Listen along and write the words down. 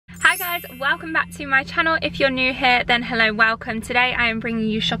Hi guys, welcome back to my channel. If you're new here, then hello, welcome. Today I am bringing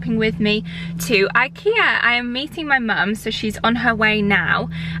you shopping with me to Ikea. I am meeting my mum, so she's on her way now,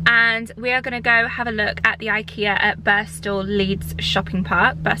 and we are going to go have a look at the Ikea at Birstall Shopping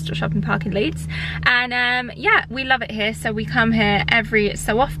Park in Leeds. And yeah, we love it here, so we come here every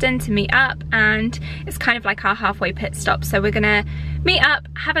so often to meet up, and it's kind of like our halfway pit stop. So we're gonna meet up,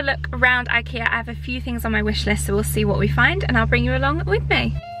 have a look around Ikea. I have a few things on my wish list, so we'll see what we find, and I'll bring you along with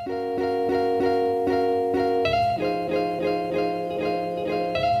me.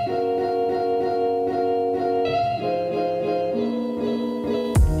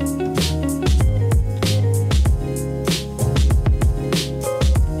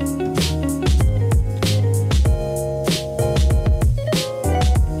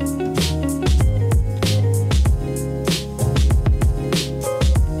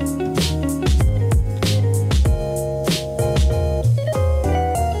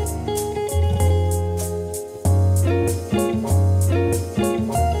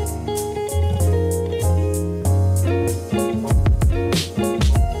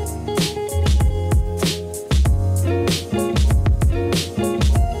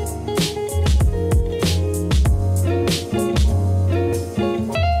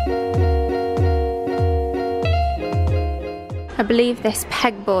 I believe this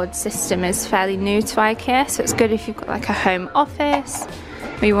pegboard system is fairly new to Ikea, so it's good if you've got like a home office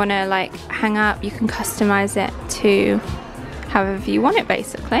or you want to like hang up. You can customize it to however you want it,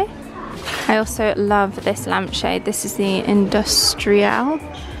 basically. I also love this lampshade. This is the Industrial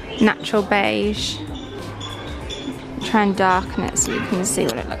Natural Beige. Try and darken it so you can see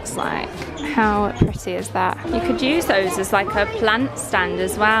what it looks like. How pretty is that? You could use those as like a plant stand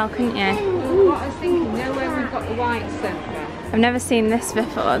as well, couldn't you? What I was thinking, you know where we've got the white sofa? I've never seen this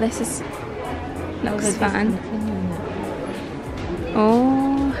before. This is looks fun.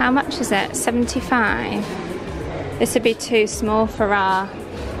 Oh, how much is it? 75. This would be too small for our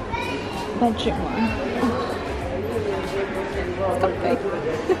bedroom one.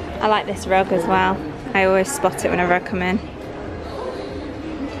 I like this rug as well. I always spot it whenever I come in.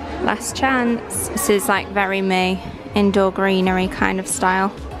 Last chance. This is like very me, indoor greenery kind of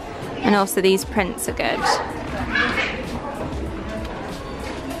style. And also these prints are good.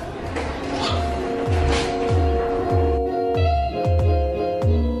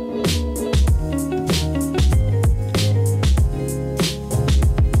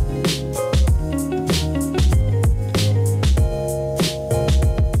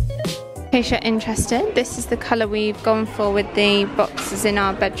 In case you're interested, this is the colour we've gone for with the boxes in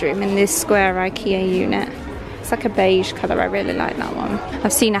our bedroom in this square Ikea unit. It's like a beige colour, I really like that one.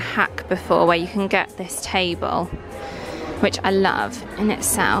 I've seen a hack before where you can get this table, which I love in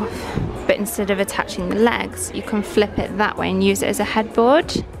itself, but instead of attaching the legs, you can flip it that way and use it as a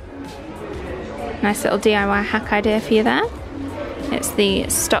headboard. Nice little DIY hack idea for you there. It's the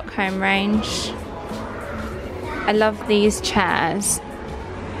Stockholm range. I love these chairs.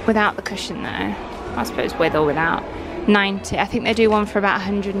 Without the cushion though, I suppose with or without. 90. I think they do one for about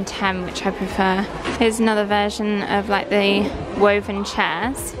 110, which I prefer. Here's another version of like the woven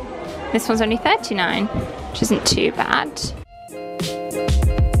chairs. This one's only 39, which isn't too bad.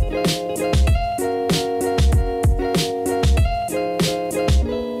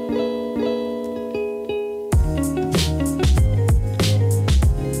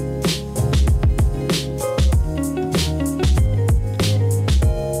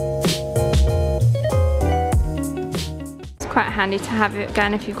 Quite handy to have it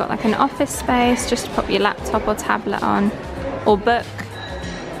again if you've got like an office space, just to pop your laptop or tablet on, or book.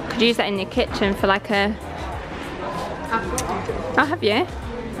 Could use that in your kitchen for like a... Oh, have you?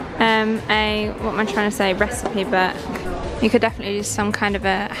 What am I trying to say, recipe book. You could definitely do some kind of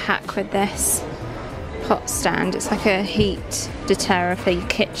a hack with this pot stand. It's like a heat deterrer for your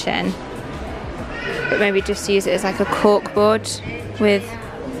kitchen, but maybe just use it as like a cork board with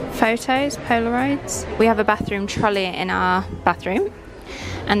photos, Polaroids. We have a bathroom trolley in our bathroom,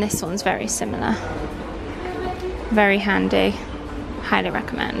 and this one's very similar. Very handy. Highly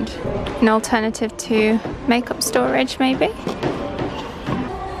recommend. An alternative to makeup storage, maybe.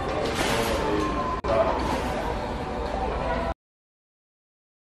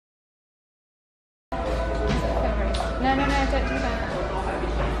 No, don't do that.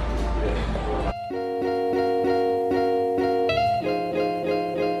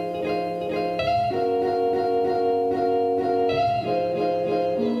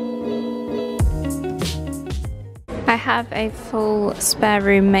 I have a full spare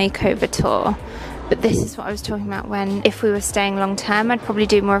room makeover tour, but this is what I was talking about when, if we were staying long term, I'd probably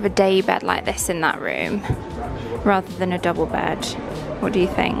do more of a day bed like this in that room rather than a double bed. What do you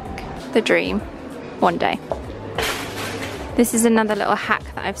think? the dream one day. This is another little hack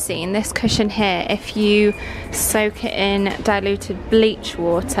that I've seen. This cushion here, if you soak it in diluted bleach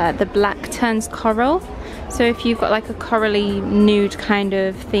water, the black turns coral. So if you've got like a corally nude kind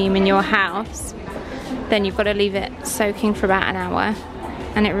of theme in your house, then you've got to leave it soaking for about an hour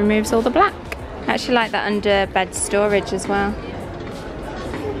and it removes all the black. I actually like that under bed storage as well.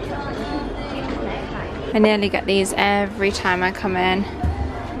 I nearly get these every time I come in.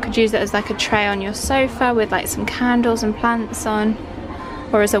 Could use it as like a tray on your sofa with like some candles and plants on,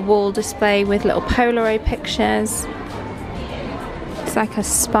 or as a wall display with little Polaroid pictures. It's like a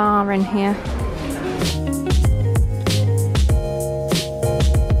spa in here.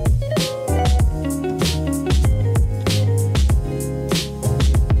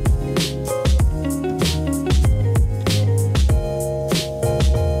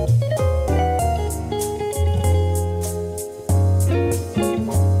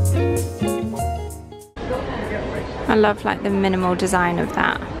 I love like the minimal design of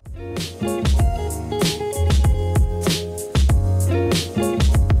that.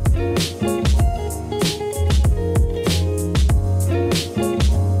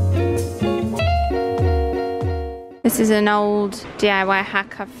 This is an old DIY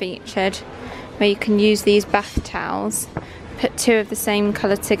hack I've featured where you can use these bath towels, put two of the same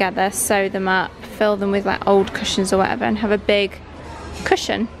colour together, sew them up, fill them with like old cushions or whatever and have a big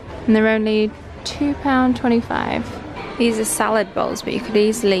cushion, and they're only £2.25. These are salad bowls, but you could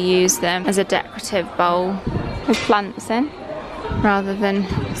easily use them as a decorative bowl with plants in rather than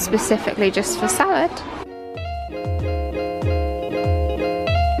specifically just for salad.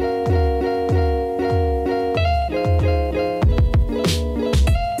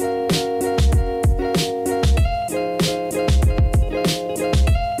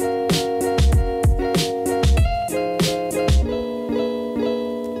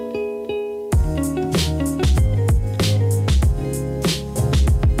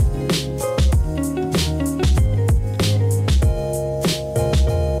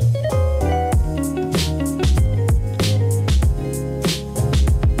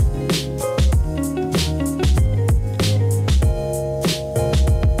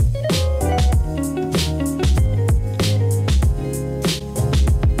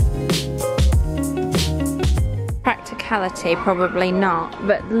 Practicality, probably not,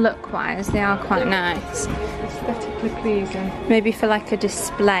 but look-wise, they are quite nice. Aesthetically pleasing. Maybe for like a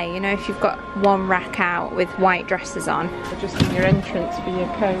display, you know, if you've got one rack out with white dresses on. Or just in your entrance for your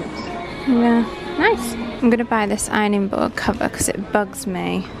coats. Yeah, nice. I'm gonna buy this ironing board cover because it bugs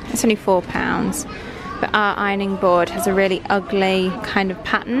me. It's only £4, but our ironing board has a really ugly kind of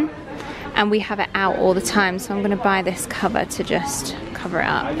pattern and we have it out all the time, so I'm gonna buy this cover to just cover it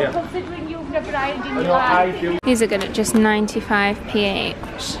up. These are good at just 95p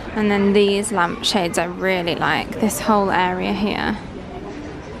each. And then these lampshades I really like. This whole area here.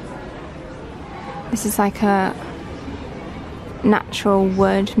 This is like a natural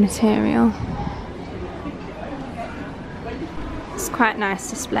wood material. It's quite a nice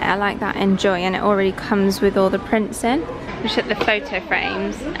display. I like that Enjoy, and it already comes with all the prints in. Just at the photo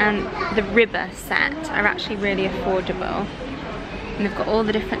frames, and the ribber set are actually really affordable. And they've got all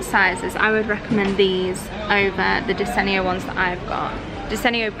the different sizes. I would recommend these over the Desenio ones that I've got.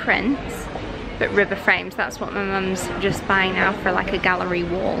 Desenio prints, but ribber frames. That's what my mum's just buying now for like a gallery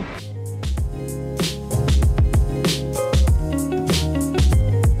wall.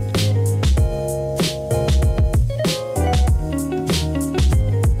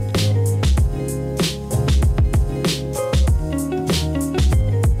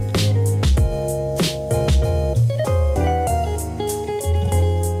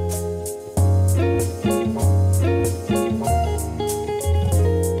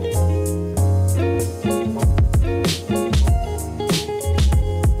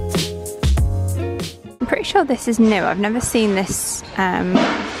 Sure, this is new. I've never seen this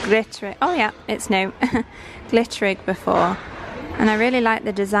glittering. Oh yeah, it's new. Glittering before, and I really like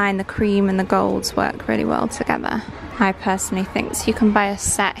the design. The cream and the golds work really well together, I personally think. So you can buy a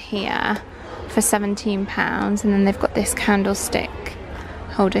set here for £17, and then they've got this candlestick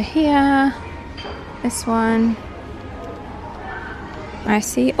holder here. This one. I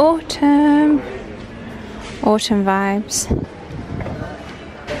see autumn vibes.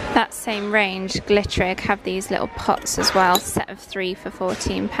 That same range, Glitterig, have these little pots as well, set of 3 for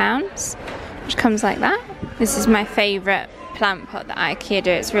 £14, which comes like that. This is my favourite plant pot that Ikea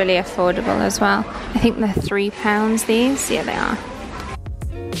do. It's really affordable as well. I think they're £3 these. Yeah, they are.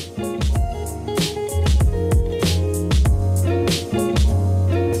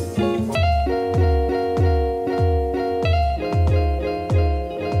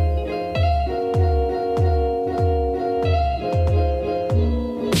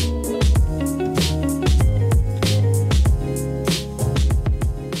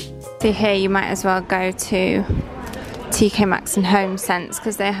 Actually here you might as well go to TK Maxx and HomeSense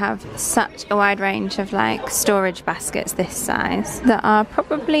because they have such a wide range of like storage baskets this size that are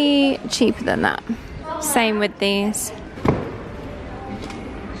probably cheaper than that. Same with these.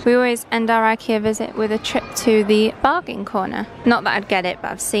 We always end our IKEA visit with a trip to the bargain corner. Not that I'd get it,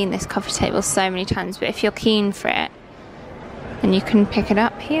 but I've seen this coffee table so many times, but if you're keen for it, then you can pick it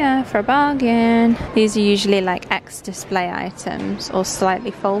up here for a bargain. These are usually like ex-display items or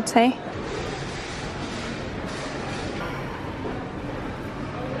slightly faulty.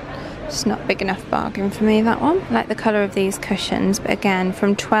 It's not big enough bargain for me, that one. I like the colour of these cushions, but again,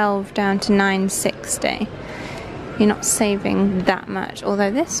 from 12 down to 9.60. You're not saving that much, although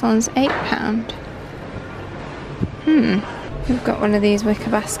this one's £8. We've got one of these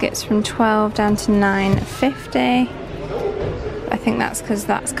wicker baskets from 12 down to 9.50. I think that's because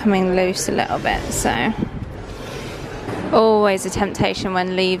that's coming loose a little bit, so. Always a temptation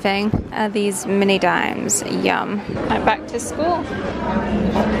when leaving. These mini dimes, yum. Right, back to school.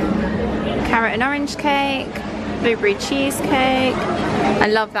 Carrot and orange cake, blueberry cheesecake. I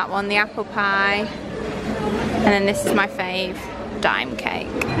love that one, the apple pie. And then this is my fave, dime cake.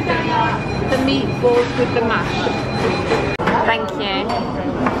 The meatballs with the mash. Thank you.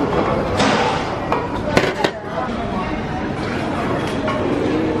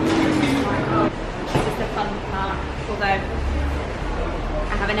 This is the fun part, although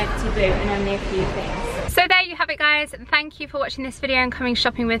I have an empty boot and only a few things. So there you have it, guys. Thank you for watching this video and coming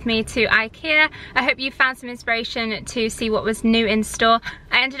shopping with me to IKEA. I hope you found some inspiration to see what was new in store.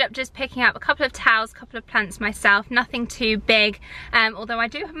 I ended up just picking up a couple of towels, a couple of plants myself, nothing too big, although I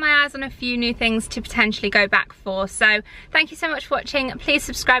do have my eyes on a few new things to potentially go back for. So thank you so much for watching. Please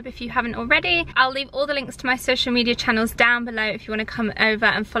subscribe if you haven't already. I'll leave all the links to my social media channels down below if you want to come over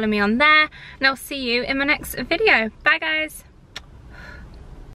and follow me on there. And I'll see you in my next video. Bye, guys.